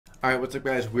Alright, what's up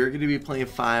guys? We're going to be playing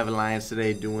 5 Alliance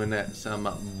today, doing some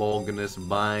bogus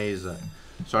buys.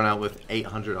 Starting out with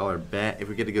 $800 bet. If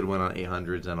we get a good win on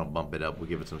 800s, then I'll bump it up. We'll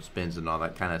give it some spins and all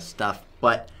that kind of stuff.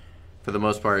 But for the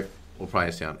most part, we'll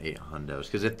probably stay on 800s.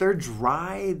 Because if they're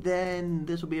dry, then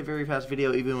this will be a very fast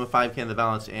video, even with 5K in the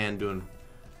balance and doing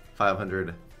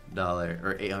 $500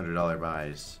 or $800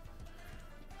 buys.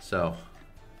 So,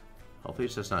 hopefully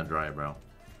it's just not dry, bro.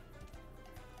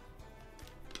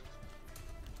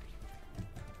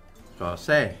 So I'll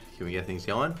say, can we get things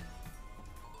going?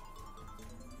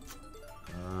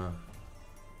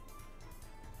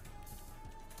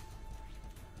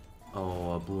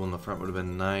 Oh, a blue on the front would have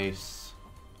been nice.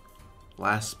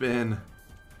 Last spin.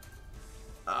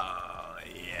 Oh,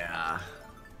 yeah.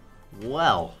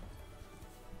 Well,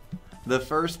 the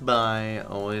first buy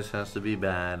always has to be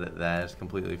bad. That is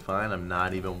completely fine. I'm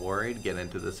not even worried. Get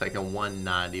into the second one,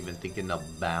 not even thinking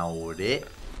about it.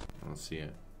 Let's see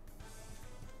it.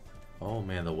 Oh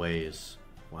man, the ways.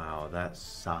 Wow, that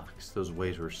sucks. Those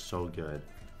ways were so good.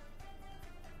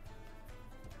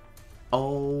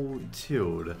 Oh,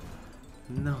 dude.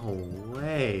 No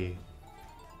way.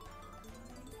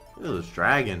 Look at those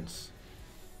dragons.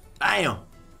 Bam!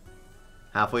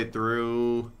 Halfway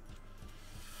through.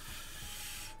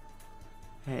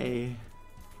 Hey.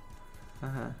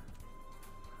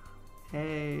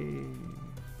 Hey.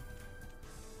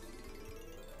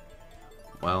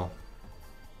 Well.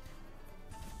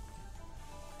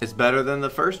 It's better than the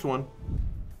first one.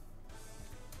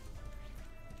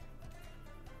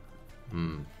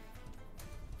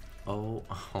 Oh.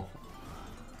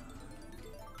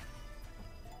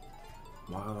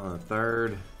 Wild on the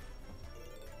third.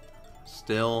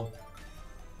 Still.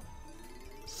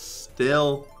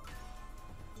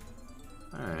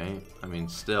 Alright. I mean,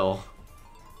 still.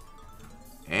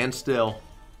 And still.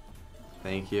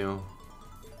 Thank you.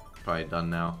 Probably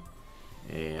done now.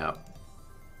 Yeah.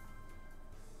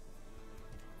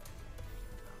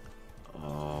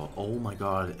 Oh my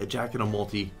god, a jack and a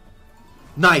multi.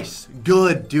 Nice!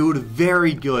 Good, dude.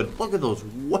 Very good. Look at those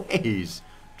ways.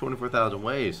 24,000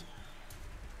 ways.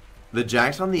 The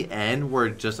jacks on the end were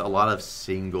just a lot of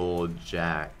single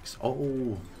jacks.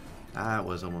 Oh, that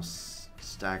was almost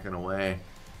stacking away.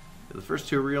 The first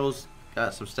two reels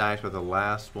got some stacks, but the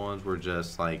last ones were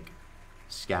just like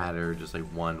scattered, just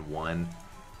like 1-1.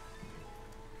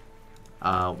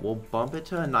 We'll bump it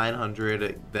to a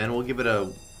 900. Then we'll give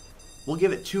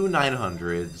it two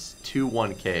 900s, two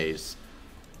 1Ks,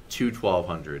 two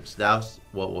 1200s. That's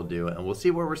what we'll do, and we'll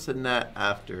see where we're sitting at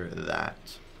after that.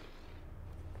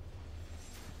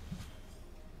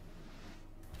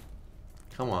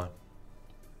 Come on.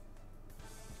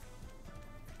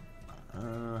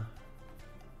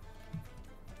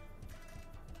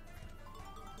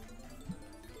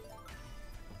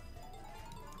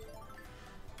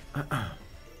 All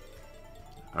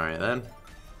right then.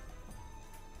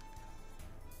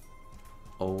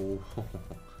 Oh.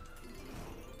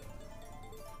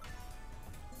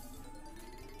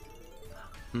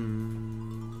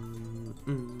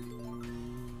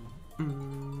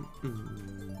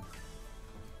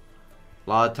 A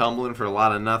lot of tumbling for a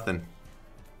lot of nothing.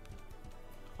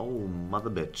 Oh, mother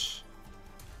bitch.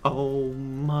 Oh,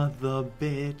 mother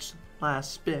bitch.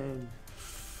 Last spin.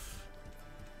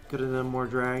 Could have done more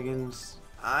dragons.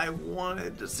 I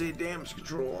wanted to see damage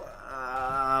control,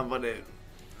 but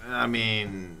I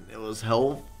mean, it was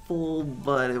helpful,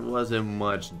 but it wasn't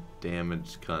much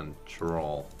damage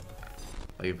control.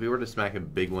 Like, if we were to smack a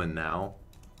big one now,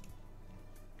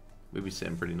 we'd be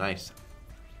sitting pretty nice.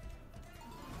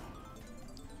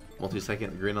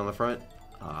 Multi-second green on the front.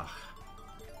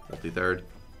 Multi-third.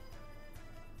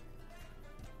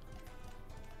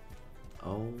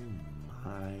 Oh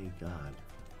my god.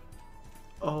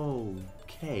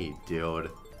 Okay,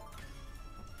 dude.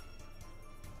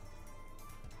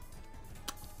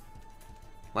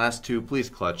 Last two, please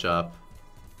clutch up.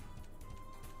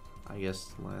 I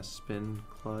guess last spin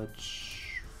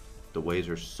clutch. The ways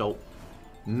are so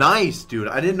nice, dude.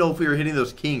 I didn't know if we were hitting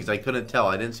those kings. I couldn't tell.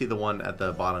 I didn't see the one at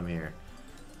the bottom here.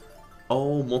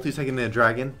 Oh, multi-second and a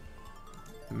dragon.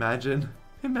 Imagine.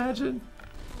 Imagine.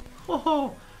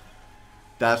 Oh,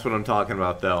 that's what I'm talking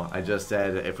about, though. I just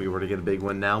said if we were to get a big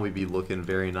one now, we'd be looking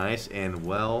very nice. And,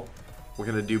 well, we're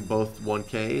going to do both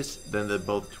 1Ks, then the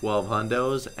both 12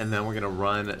 hundos, and then we're going to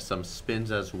run some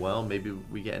spins as well. Maybe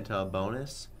we get into a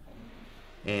bonus.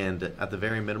 And at the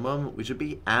very minimum, we should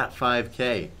be at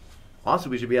 5K. Also,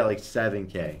 we should be at like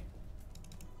 7K.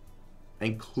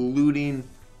 Including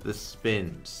the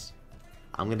spins.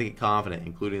 I'm going to get confident,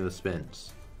 including the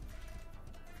spins.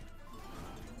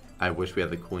 I wish we had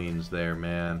the queens there,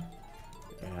 man.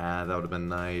 Yeah, that would have been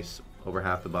nice. Over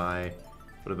half the buy.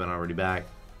 Would have been already back.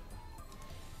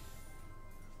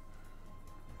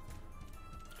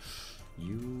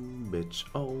 You bitch.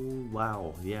 Oh,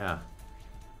 wow. Yeah.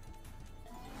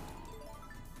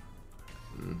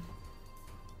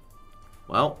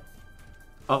 Well.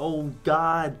 Oh,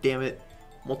 god damn it.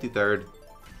 Multi-third.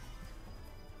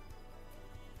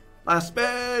 Last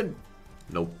spin!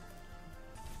 Nope.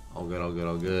 All good, all good,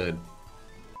 all good.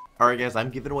 Alright guys, I'm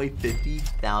giving away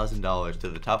 $50,000 to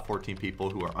the top 14 people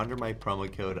who are under my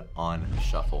promo code on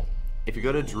Shuffle. If you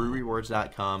go to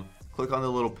drewrewards.com, click on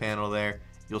the little panel there,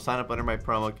 you'll sign up under my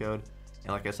promo code,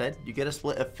 and like I said, you get a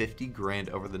split of 50 grand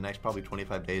over the next probably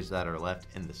 25 days that are left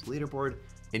in this leaderboard,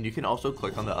 and you can also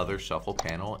click on the other Shuffle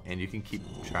panel and you can keep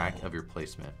track of your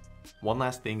placement. One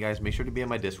last thing guys, make sure to be on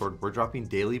my Discord. We're dropping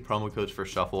daily promo codes for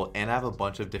Shuffle, and I have a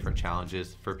bunch of different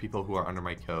challenges for people who are under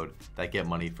my code that get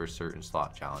money for certain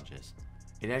slot challenges.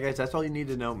 And yeah guys, that's all you need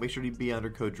to know. Make sure to be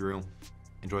under code Drew.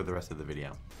 Enjoy the rest of the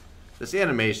video. This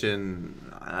animation,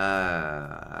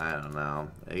 I don't know.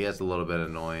 It gets a little bit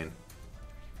annoying.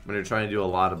 When you're trying to do a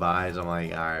lot of buys, I'm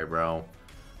like, alright bro.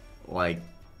 Like,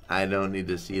 I don't need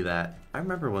to see that. I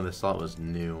remember when this slot was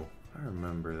new. I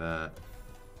remember that.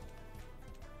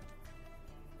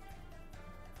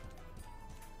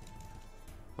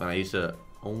 When I used to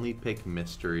only pick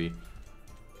mystery.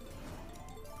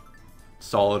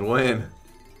 Solid win.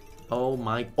 Oh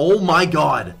my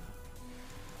god.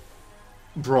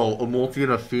 Bro, a multi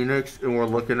and a Phoenix, and we're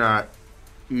looking at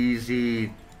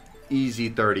easy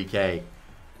 30k.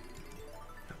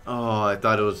 Oh, I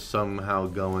thought it was somehow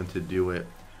going to do it.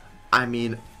 I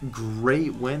mean,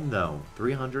 great win though.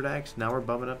 300x, now we're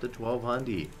bumping up to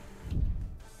 1200.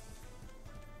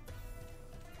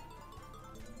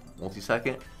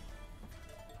 Multi-second.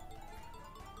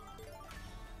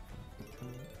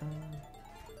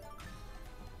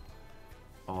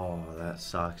 Oh, that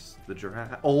sucks. The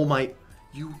giraffe. Oh my,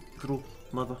 you little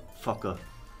motherfucker.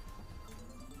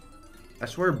 I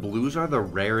swear blues are the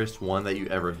rarest one that you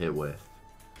ever hit with.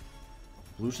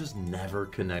 Blues just never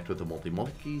connect with a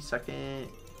multi-second,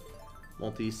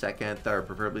 third,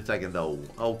 preferably second though.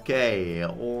 Okay,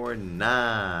 or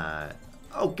not.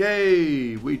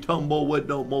 Okay, we tumble with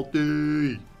no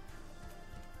multi.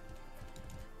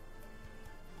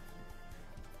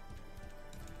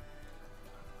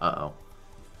 Uh-oh.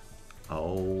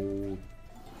 Oh.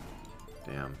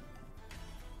 Damn.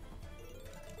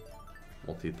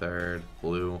 Multi-third,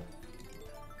 blue.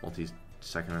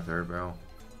 Multi-second or third, bro.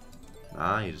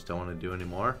 Nah, you just don't want to do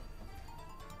anymore.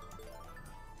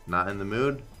 Not in the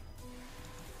mood.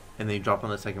 And then you drop on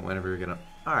the second whenever you're gonna...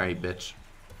 Alright, bitch.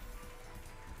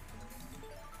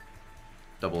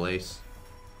 Double ace.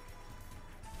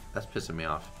 That's pissing me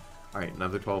off. Alright,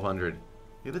 another 1200.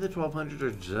 Maybe the 1200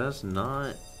 are just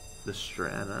not the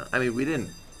strat. I mean, we didn't...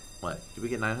 What? Did we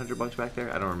get 900 bucks back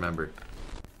there? I don't remember.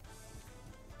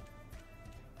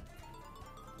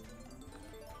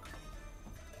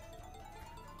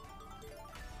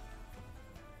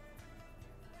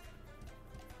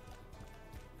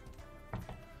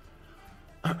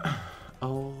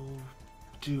 Oh,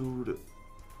 dude.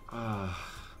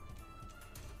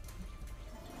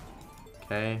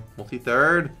 Okay,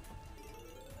 multi-third.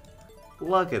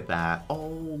 Look at that.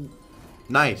 Oh,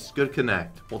 nice. Good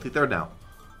connect. Multi-third now.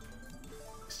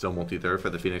 Still multi-third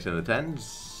for the Phoenix and the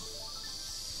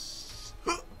tens.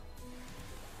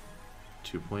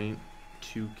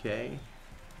 2.2k.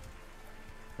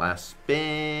 Last spin.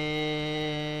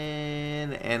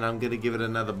 And I'm going to give it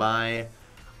another buy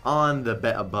on the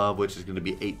bet above, which is going to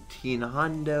be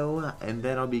 1800, and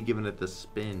then I'll be giving it the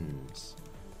spins.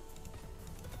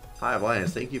 5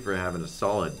 Lions, thank you for having a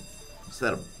solid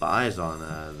set of buys on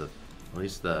at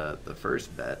least the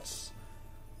first bets.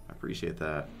 I appreciate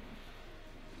that.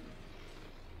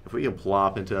 If we can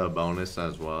plop into a bonus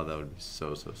as well, that would be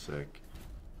so sick.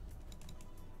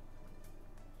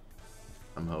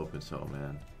 I'm hoping so,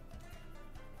 man.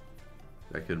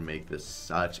 That could make this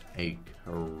such a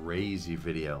crazy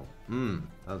video. That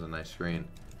was a nice screen.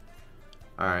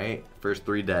 Alright, first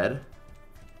 3 dead.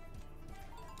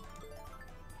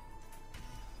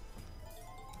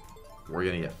 We're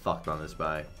gonna get fucked on this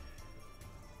buy.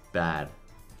 Bad.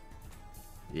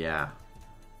 Yeah.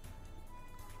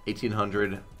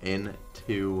 1800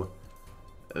 into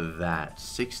that.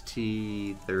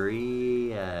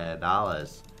 $63.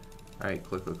 Alright,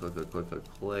 click. Go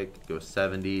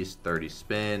 70s, 30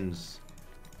 spins.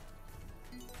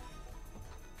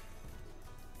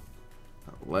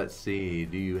 Let's see.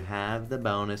 Do you have the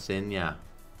bonus in ya?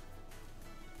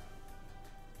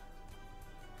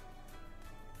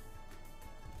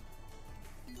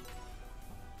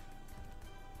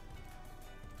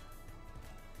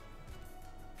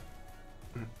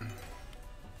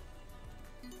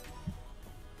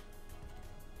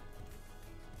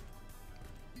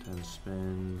 Ten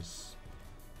spins.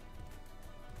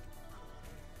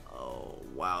 Oh,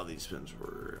 wow, these spins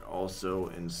were also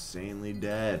insanely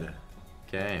dead.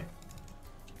 Okay.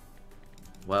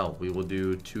 Well, we will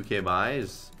do 2K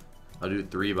buys. I'll do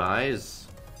 3 buys.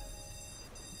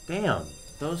 Damn,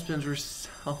 those spins were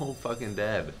so fucking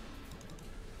dead.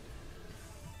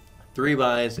 3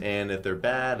 buys, and if they're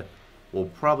bad, we'll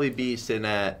probably be sitting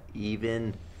at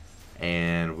even,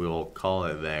 and we'll call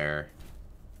it there.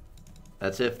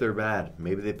 That's if they're bad.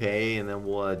 Maybe they pay, and then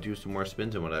we'll do some more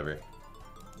spins and whatever.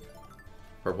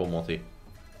 Purple multi.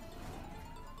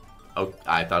 Oh,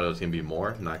 I thought it was going to be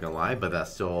more, not going to lie, but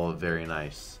that's still very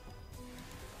nice.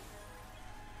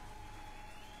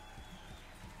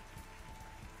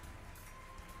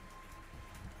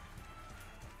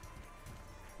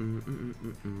 Mm,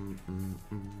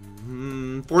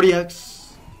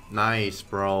 40x. Nice,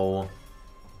 bro.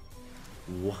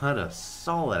 What a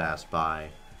solid ass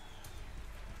buy.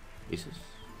 Aces.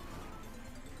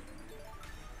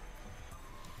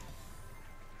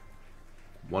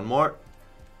 One more.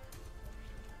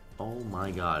 Oh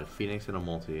my god, Phoenix and a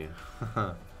multi.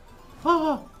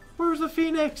 Oh, where's the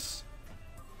Phoenix?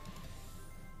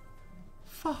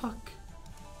 Fuck.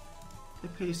 They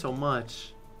pay so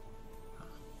much.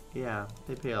 Yeah,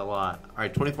 they pay a lot.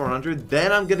 Alright, 2,400.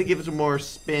 Then I'm going to give it some more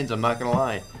spins. I'm not going to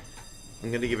lie.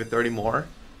 I'm going to give it 30 more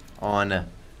on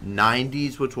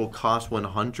 90s, which will cost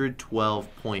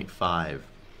 112.5. I'm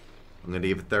going to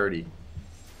give it 30.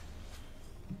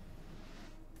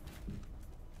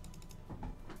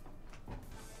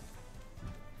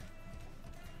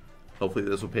 Hopefully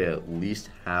this will pay at least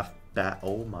half that.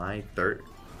 Oh my, 30.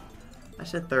 I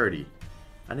said 30.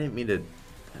 I didn't mean to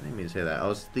say that. I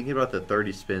was thinking about the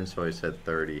 30 spins, so I said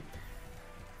 30.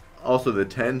 Also, the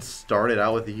 10 started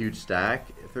out with a huge stack.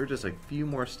 If there were just a few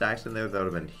more stacks in there, that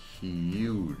would have been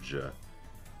huge.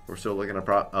 We're still looking at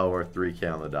we're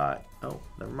 3K on the dot. Oh,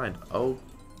 never mind. Oh,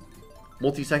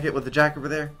 multi-second with the jack over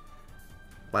there.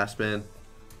 Last spin.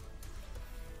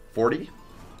 40?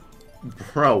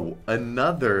 Bro,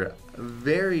 another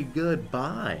very good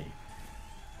buy.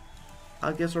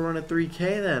 I guess we'll run a 3K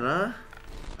then, huh?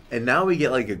 And now we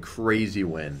get like a crazy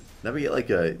win. Now we get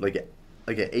like a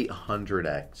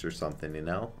 800x or something, you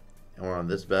know? And we're on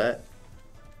this bet.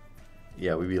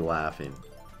 Yeah, we'd be laughing.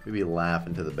 We'd be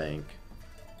laughing to the bank.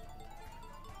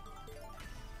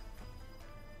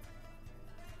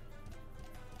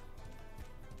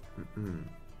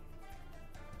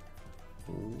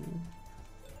 Ooh.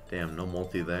 Damn, no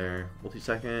multi there.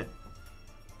 Multi-second.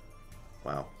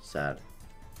 Wow, sad.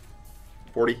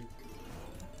 40.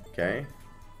 Okay.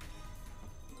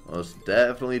 Well, it's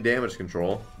definitely damage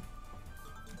control.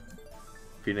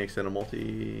 Phoenix and a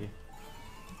multi.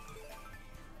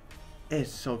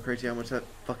 It's so crazy how much that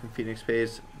fucking Phoenix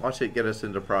pays. Watch it get us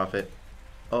into profit.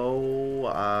 Oh,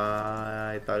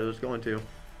 I thought it was going to.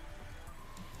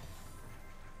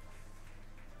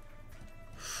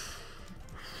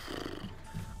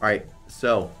 Alright,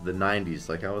 so the 90s,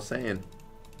 like I was saying.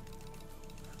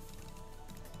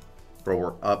 Bro,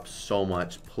 we're up so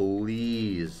much.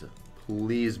 Please,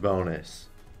 please bonus.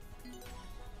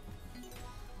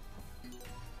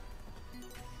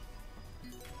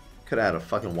 Could have had a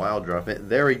fucking wild drop in.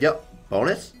 There we go.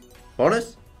 Bonus?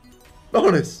 Bonus?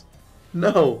 Bonus!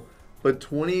 No, but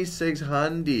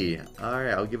 2,600.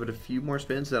 Alright, I'll give it a few more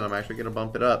spins, then I'm actually going to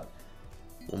bump it up.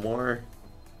 One more.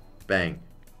 Bang.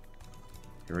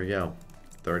 Here we go.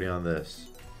 30 on this.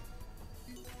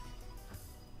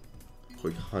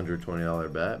 Quick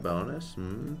 $120 bet bonus.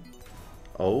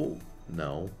 Oh,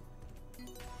 no.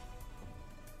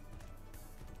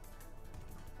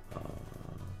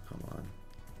 Come on.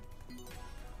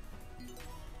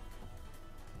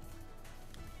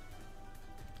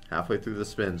 Halfway through the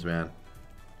spins, man.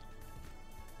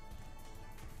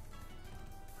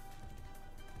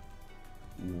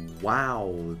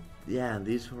 Wow. Yeah,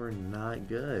 these were not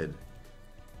good.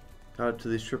 Got up to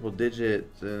these triple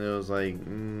digits, and it was like,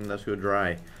 let's go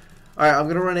dry. Alright, I'm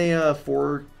going to run a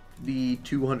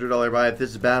 $4,200 buy. If this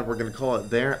is bad, we're going to call it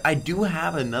there. I do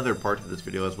have another part to this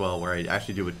video as well, where I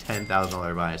actually do a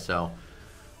 $10,000 buy. So,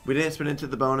 we didn't spin into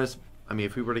the bonus. I mean,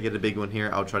 if we were to get a big one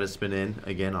here, I'll try to spin in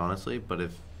again, honestly. But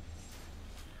if,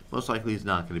 most likely it's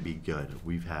not going to be good.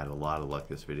 We've had a lot of luck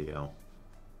this video.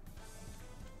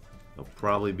 It'll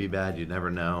probably be bad. You never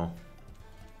know.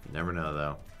 You never know,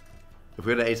 though. If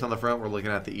we had an ace on the front, we're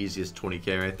looking at the easiest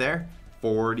 20K right there.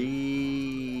 40.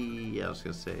 Yeah, I was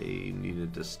going to say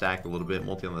needed to stack a little bit.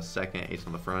 Multi on the second, ace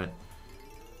on the front.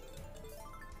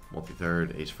 Multi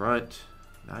third, ace front.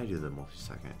 Now I do the multi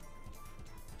second.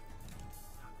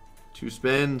 2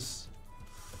 spins.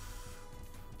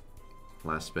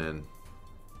 Last spin.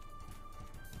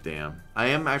 Damn. I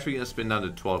am actually going to spin down to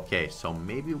 12k, so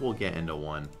maybe we'll get into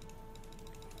one.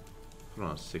 Put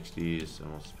on 60s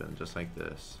and we'll spin just like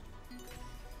this.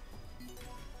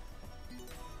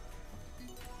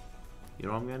 You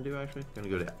know what I'm going to do actually? I'm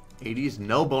going to go to 80s.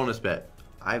 No bonus bet.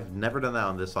 I've never done that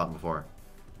on this slot before.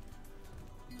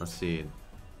 Let's see.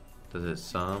 Does it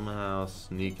somehow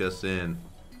sneak us in?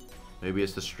 Maybe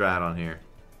it's the strat on here.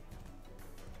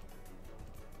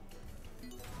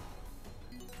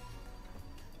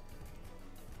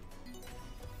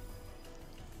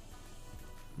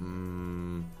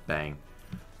 Bang.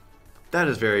 That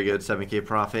is very good. 7k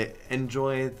profit.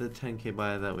 Enjoy the 10k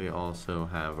buy that we also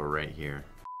have right here.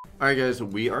 Alright guys,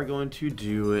 we are going to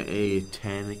do a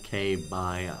 10k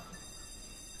buy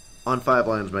on 5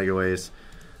 lines megaways.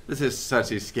 This is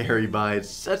such a scary buy. It's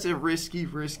such a risky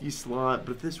slot.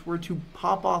 But if this were to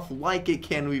pop off like it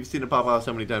can, we've seen it pop off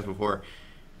so many times before.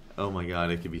 Oh my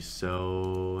god, it could be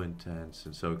so intense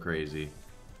and so crazy.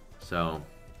 So,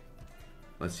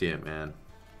 let's see it, man.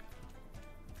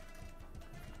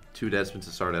 2 dead spins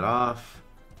to start it off.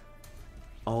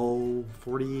 Oh,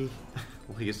 40.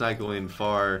 Like, it's not going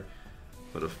far.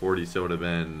 But a 40 so would have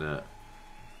been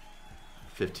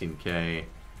 15k.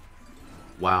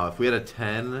 Wow, if we had a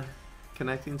 10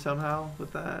 connecting somehow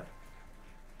with that.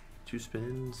 2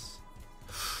 spins.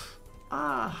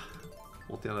 Ah.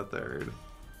 Multi on a third.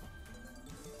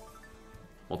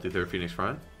 Multi third Phoenix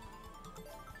front.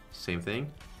 Same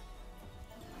thing.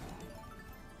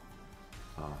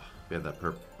 Oh, we had that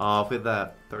if we had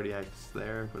that 30x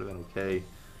there, would have been okay.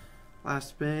 Last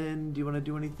spin. Do you want to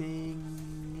do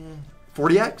anything?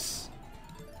 40x?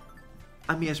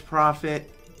 I mean, it's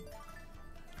profit.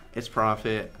 It's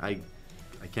profit. I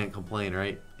can't complain,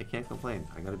 right? I can't complain.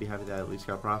 I gotta be happy that I at least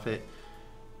got profit.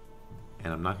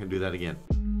 And I'm not gonna do that again.